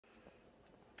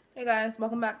Hey guys,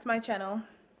 welcome back to my channel.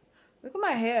 Look at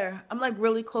my hair. I'm like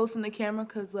really close in the camera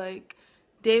because like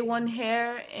day one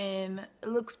hair and it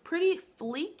looks pretty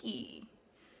fleeky.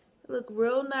 It look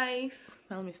real nice.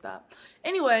 Now let me stop.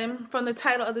 Anyway, from the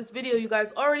title of this video, you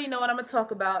guys already know what I'm going to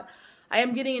talk about. I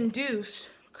am getting induced.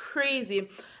 Crazy.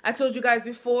 I told you guys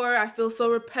before, I feel so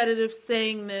repetitive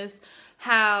saying this,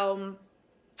 how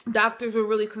doctors were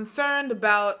really concerned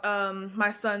about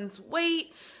my son's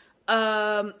weight.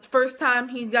 First time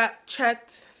he got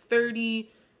checked,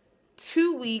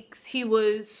 32 weeks, he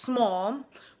was small.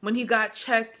 When he got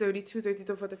checked, 32,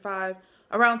 33, 45,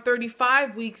 around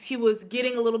 35 weeks, he was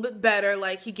getting a little bit better.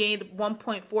 Like he gained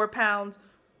 1.4 pounds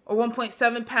or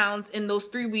 1.7 pounds in those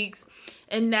 3 weeks.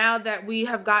 And now that we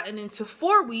have gotten into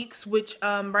 4 weeks, which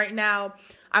right now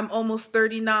I'm almost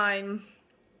 39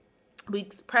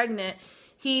 weeks pregnant,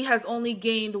 he has only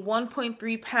gained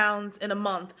 1.3 pounds in a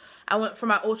month. I went for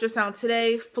my ultrasound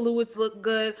today. Fluids look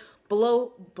good.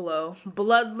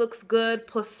 Blood looks good.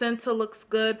 Placenta looks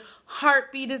good.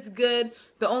 Heartbeat is good.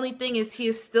 The only thing is he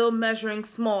is still measuring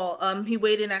small. He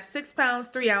weighed in at 6 pounds,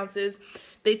 3 ounces.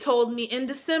 They told me in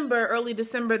December, early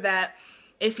December, that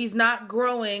if he's not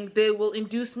growing, they will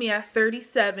induce me at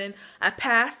 37. I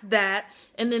passed that.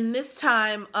 And then this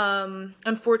time,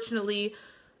 unfortunately,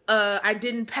 I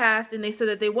didn't pass, and they said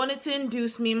that they wanted to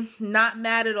induce me. Not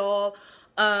mad at all.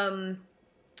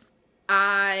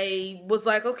 I was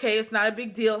like, okay, it's not a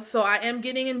big deal. So I am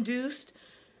getting induced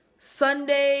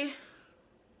Sunday.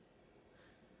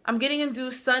 I'm getting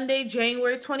induced Sunday,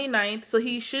 January 29th. So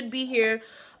he should be here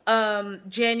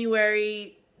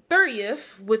January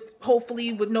 30th with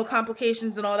hopefully with no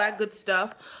complications and all that good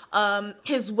stuff.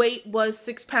 His weight was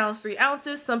 6 pounds 3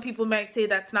 ounces. Some people might say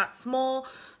that's not small.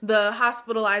 The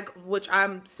hospital which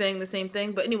I'm saying the same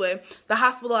thing, but anyway, the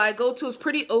hospital I go to is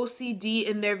pretty OCD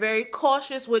and they're very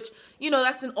cautious, which, you know,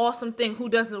 that's an awesome thing. Who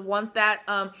doesn't want that?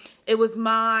 It was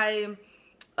my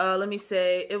let me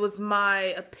say, it was my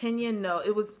opinion. No,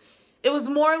 it was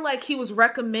more like he was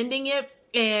recommending it,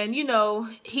 and you know,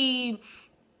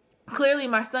 clearly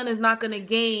my son is not going to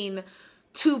gain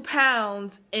 2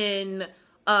 pounds in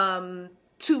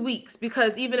 2 weeks,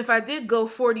 because even if I did go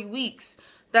 40 weeks,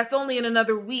 that's only in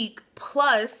another week.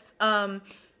 Plus,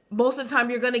 most of the time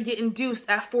you're going to get induced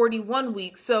at 41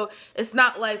 weeks. So it's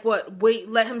not like,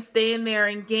 let him stay in there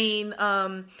and gain,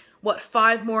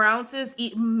 5 more ounces?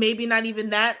 Maybe not even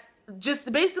that.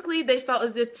 Just basically they felt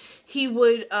as if he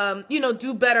would, you know,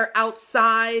 do better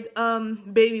outside,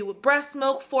 baby with breast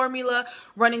milk formula,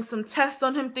 running some tests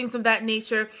on him, things of that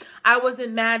nature. I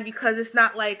wasn't mad because it's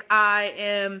not like I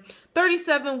am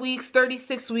 37 weeks,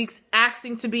 36 weeks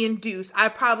asking to be induced. I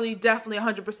probably definitely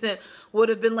 100% would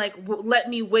have been like, let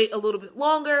me wait a little bit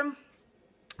longer.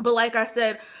 But like I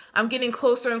said, I'm getting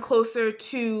closer and closer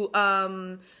to,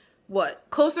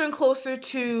 closer and closer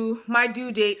to my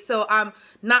due date, so I'm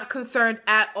not concerned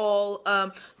at all.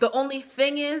 The only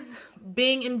thing is,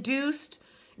 being induced,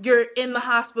 you're in the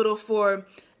hospital for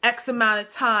X amount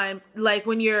of time. Like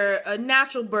when you're a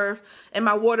natural birth and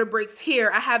my water breaks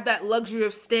here, I have that luxury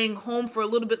of staying home for a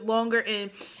little bit longer and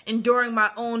enduring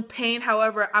my own pain.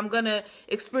 However, I'm gonna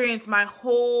experience my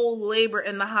whole labor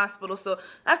in the hospital, so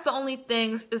that's the only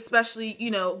thing, especially, you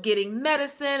know, getting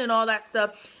medicine and all that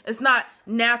stuff. It's not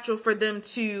natural for them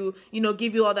to, you know,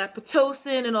 give you all that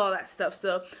Pitocin and all that stuff.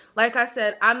 So like I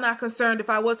said, I'm not concerned. If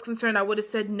I was concerned, I would have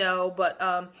said no, but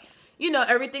you know,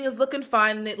 everything is looking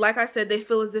fine. Like I said, they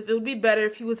feel as if it would be better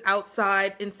if he was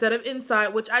outside instead of inside,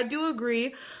 which I do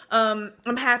agree.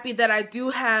 I'm happy that I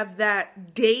do have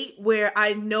that date where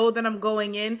I know that I'm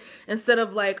going in, instead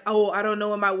of like, oh, I don't know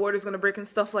when my water's going to break and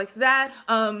stuff like that.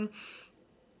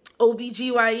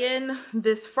 OBGYN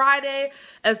this Friday,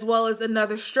 as well as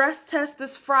another stress test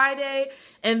this Friday,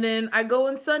 and then I go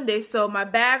on Sunday. So my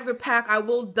bags are packed. I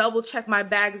will double check my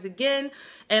bags again,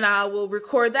 and I will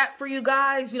record that for you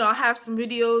guys. You know, I'll have some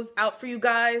videos out for you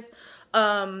guys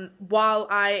while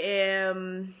I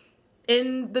am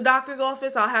in the doctor's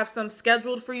office. I'll have some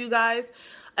scheduled for you guys,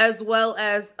 as well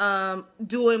as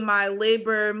doing my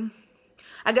labor,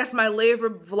 I guess my labor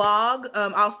vlog.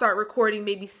 I'll start recording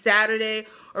maybe Saturday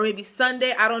or maybe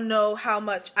Sunday. I don't know how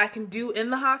much I can do in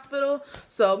the hospital.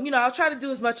 So, you know, I'll try to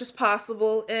do as much as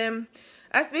possible. And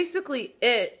that's basically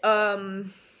it. I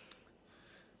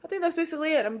think that's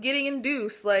basically it. I'm getting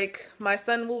induced. Like, my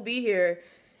son will be here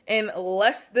in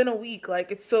less than a week.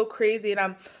 Like, it's so crazy.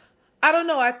 And I don't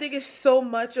know. I think it's so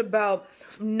much about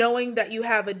knowing that you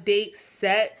have a date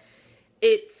set.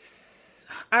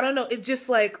 I don't know, it's just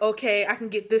like, okay, I can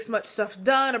get this much stuff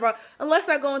done, unless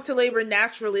I go into labor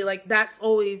naturally, like that's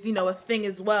always, you know, a thing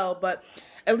as well. But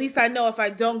at least I know if I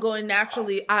don't go in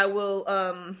naturally, I will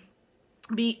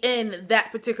be in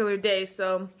that particular day.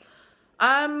 So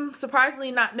I'm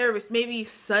surprisingly not nervous. Maybe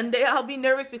Sunday I'll be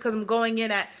nervous because I'm going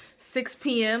in at 6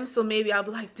 p.m. So maybe I'll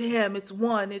be like, damn, it's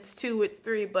 1, it's 2, it's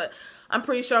 3. But I'm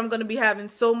pretty sure I'm going to be having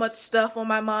so much stuff on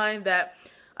my mind that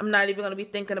I'm not even going to be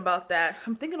thinking about that.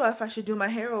 I'm thinking about if I should do my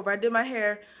hair over. I did my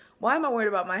hair. Why am I worried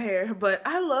about my hair? But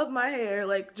I love my hair.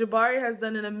 Like, Jabari has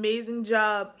done an amazing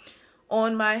job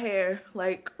on my hair.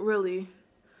 Like, really,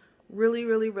 really,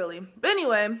 really, really. But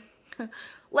anyway,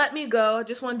 let me go. I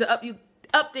just wanted to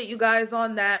update you guys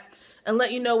on that and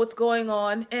let you know what's going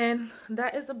on. And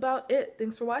that is about it.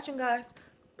 Thanks for watching, guys.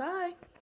 Bye.